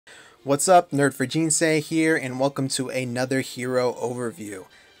What's up, Nerd4Jinsei here, and welcome to another hero overview.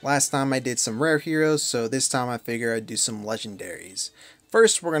 Last time I did some rare heroes, so this time I figure I'd do some legendaries.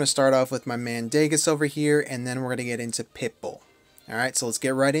 First, we're going to start off with my man Degas over here, and then we're going to get into Pitbull. Alright, so let's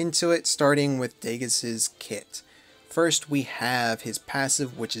get right into it, starting with Degas' kit. First, we have his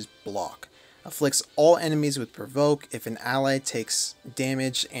passive, which is Block. Afflicts all enemies with Provoke if an ally takes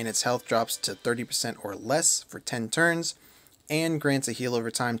damage and its health drops to 30% or less for 10 turns, and grants a heal over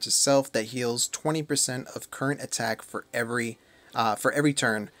time to self that heals 20% of current attack for every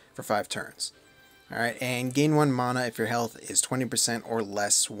turn for 5 turns. Alright, and gain 1 mana if your health is 20% or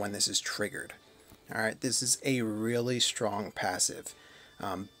less when this is triggered. Alright, this is a really strong passive,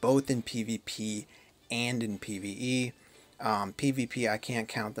 both in PvP and in PvE. PvP, I can't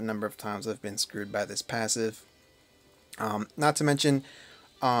count the number of times I've been screwed by this passive. Not to mention,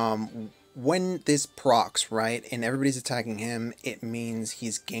 when this procs, right, and everybody's attacking him, it means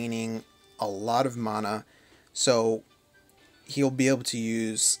he's gaining a lot of mana, so he'll be able to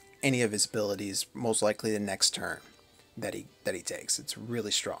use any of his abilities, most likely the next turn that he takes. It's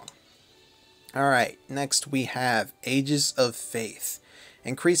really strong. Alright, next we have Ages of Faith.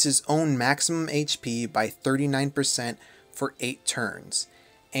 Increases own maximum HP by 39% for 8 turns,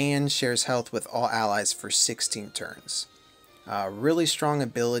 and shares health with all allies for 16 turns. Really strong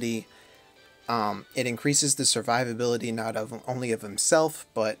ability. It increases the survivability not only of himself,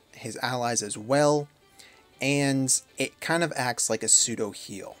 but his allies as well, and it kind of acts like a pseudo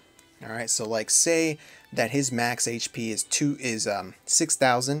heal. Alright, so like say that his max HP is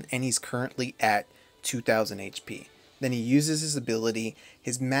 6,000 and he's currently at 2,000 HP. Then he uses his ability,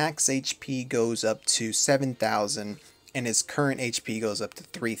 his max HP goes up to 7,000 and his current HP goes up to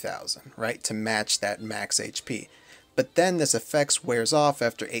 3,000, right, to match that max HP. But then this effect wears off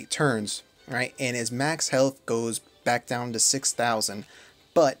after 8 turns, right, and his max health goes back down to 6,000,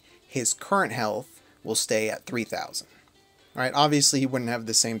 but his current health will stay at 3,000. Right, obviously he wouldn't have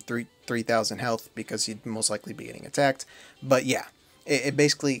the same 3,000 health because he'd most likely be getting attacked, but yeah, it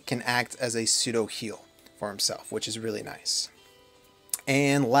basically can act as a pseudo heal for himself, which is really nice.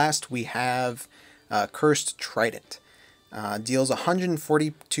 And last we have Cursed Trident. Deals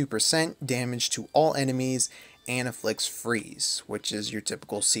 142% damage to all enemies and afflicts freeze, which is your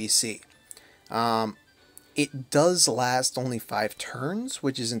typical CC. It does last only 5 turns,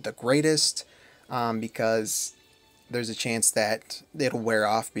 which isn't the greatest, because there's a chance that it'll wear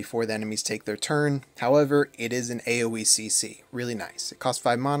off before the enemies take their turn. However, it is an AoE CC. Really nice. It costs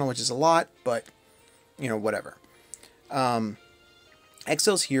 5 mana, which is a lot, but, you know, whatever.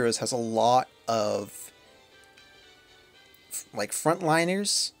 Exos Heroes has a lot of like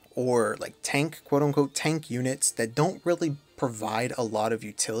frontliners or like tank, quote-unquote tank units that don't really provide a lot of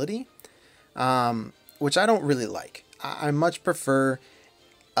utility, which I don't really like. I much prefer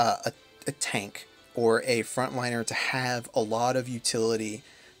a tank or a frontliner to have a lot of utility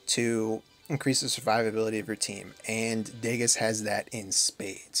to increase the survivability of your team, and Degas has that in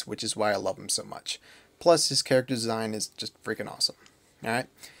spades, which is why I love him so much. Plus, his character design is just freaking awesome. Alright,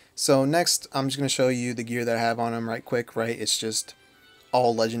 so next I'm just going to show you the gear that I have on him right quick, right? It's just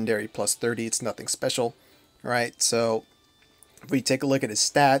all legendary plus 30, it's nothing special, right? So if we take a look at his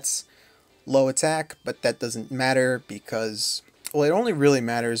stats, low attack, but that doesn't matter because, well, it only really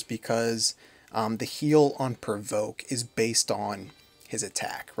matters because the heal on Provoke is based on his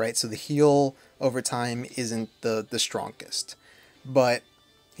attack, right? So the heal over time isn't the strongest, but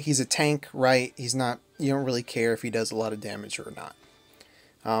he's a tank, right? He's not, you don't really care if he does a lot of damage or not.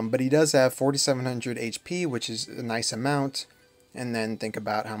 But he does have 4,700 HP, which is a nice amount, and then think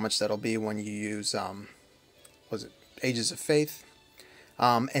about how much that'll be when you use, was it Ages of Faith?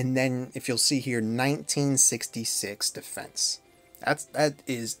 And then if you'll see here, 1966 defense. That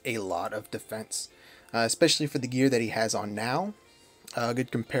is a lot of defense, especially for the gear that he has on now. A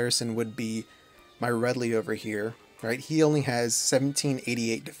good comparison would be my Redley over here, right? He only has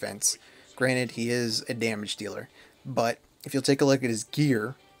 1788 defense. Granted, he is a damage dealer, but if you'll take a look at his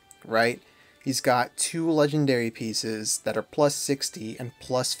gear, right, he's got 2 legendary pieces that are plus 60 and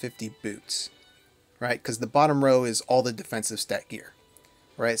plus 50 boots, right? Because the bottom row is all the defensive stat gear,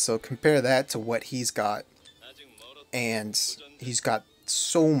 right? So compare that to what he's got, and he's got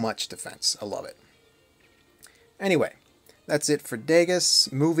so much defense. I love it. Anyway, that's it for Degas.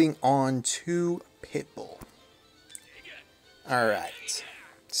 Moving on to Pitbull. Alright,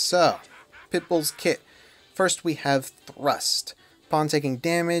 so Pitbull's kit. First we have Thrust. Upon taking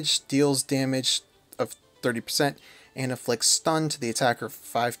damage, deals damage of 30% and inflicts stun to the attacker for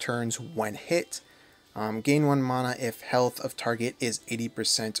 5 turns when hit. Gain 1 mana if health of target is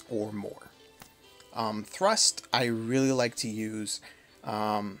 80% or more. Thrust I really like to use,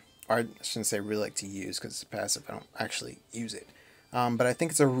 or or I shouldn't say really like to use because it's a passive. I don't actually use it. But I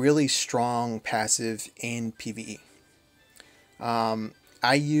think it's a really strong passive in PvE.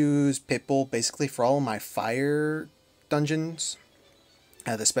 I use Pitbull basically for all of my fire dungeons,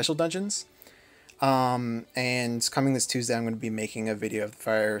 the special dungeons. And coming this Tuesday, I'm going to be making a video of the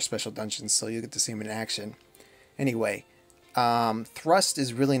fire special dungeons, so you'll get to see them in action. Anyway, thrust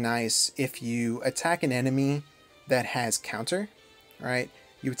is really nice if you attack an enemy that has counter, right?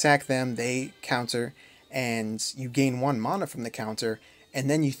 You attack them, they counter, and you gain 1 mana from the counter, and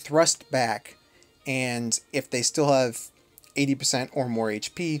then you thrust back, and if they still have 80% or more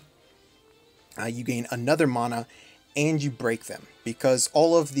HP, you gain another mana, and you break them, because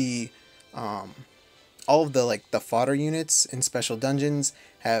all of the like the fodder units in special dungeons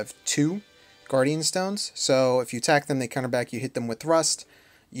have 2 Guardian Stones. So if you attack them, they counter back, you hit them with thrust,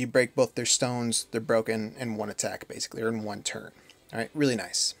 you break both their stones, they're broken in 1 attack basically, or in 1 turn. Alright, really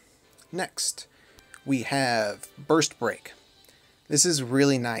nice. Next, we have Burst Break. This is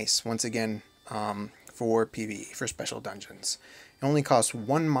really nice, once again, for PvE, for special dungeons. It only costs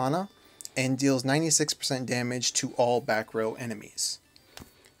 1 mana and deals 96% damage to all back row enemies.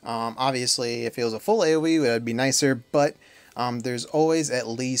 Obviously, if it was a full AoE, it would be nicer, but there's always at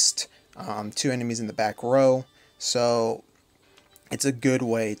least 2 enemies in the back row, so it's a good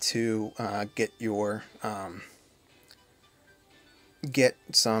way to get your get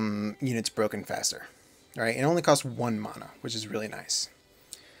some units broken faster. Alright, it only costs 1 mana, which is really nice.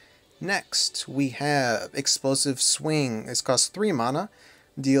 Next, we have Explosive Swing. This costs 3 mana,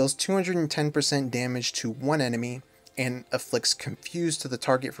 deals 210% damage to 1 enemy, and afflicts Confuse to the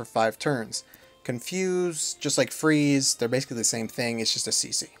target for 5 turns. Confuse, just like Freeze, they're basically the same thing, it's just a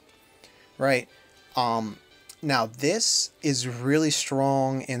CC. Right? Now this is really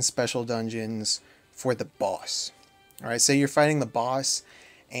strong in special dungeons for the boss. Alright, say you're fighting the boss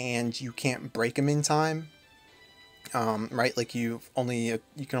and you can't break him in time. Right, like you can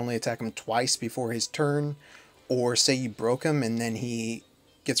only attack him twice before his turn, or say you broke him and then he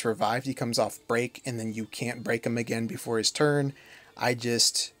gets revived, he comes off break, and then you can't break him again before his turn. I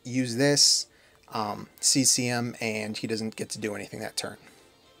just use this, CC him, and he doesn't get to do anything that turn.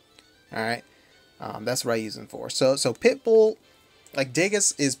 Alright, that's what I use him for. So Pitbull, like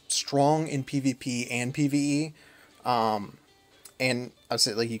Degas, is strong in PvP and PvE, and I would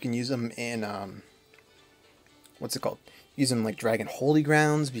say like you can use him in what's it called? Use him like Dragon Holy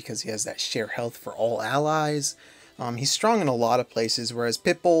Grounds because he has that share health for all allies. He's strong in a lot of places, whereas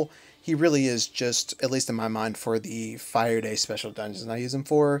Pitbull, he really is just, at least in my mind, for the Fire Day special dungeons. I use him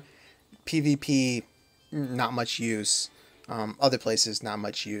for PvP, not much use. Other places, not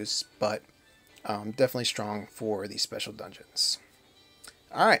much use, but definitely strong for these special dungeons.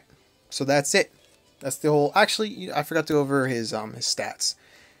 Alright, so that's it. That's the whole... Actually, I forgot to go over his stats.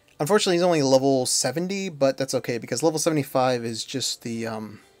 Unfortunately, he's only level 70, but that's okay, because level 75 is just the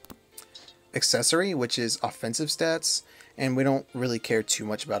accessory, which is offensive stats, and we don't really care too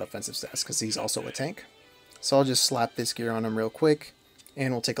much about offensive stats, because he's also a tank. So I'll just slap this gear on him real quick,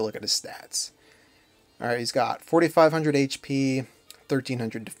 and we'll take a look at his stats. Alright, he's got 4,500 HP,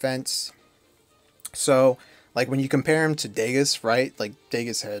 1,300 defense. So, like, when you compare him to Degas, right, like,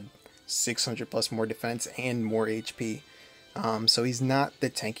 Degas had 600 plus more defense and more HP. So he's not the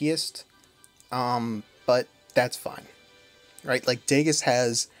tankiest, but that's fine, right? Like Degas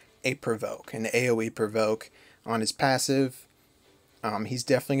has a provoke, an AoE provoke on his passive. He's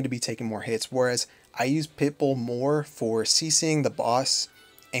definitely going to be taking more hits, whereas I use Pitbull more for CCing the boss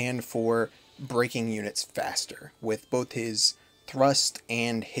and for breaking units faster with both his thrust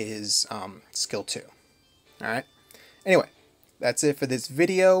and his skill 2. Alright, anyway, that's it for this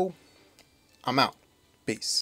video. I'm out. Peace.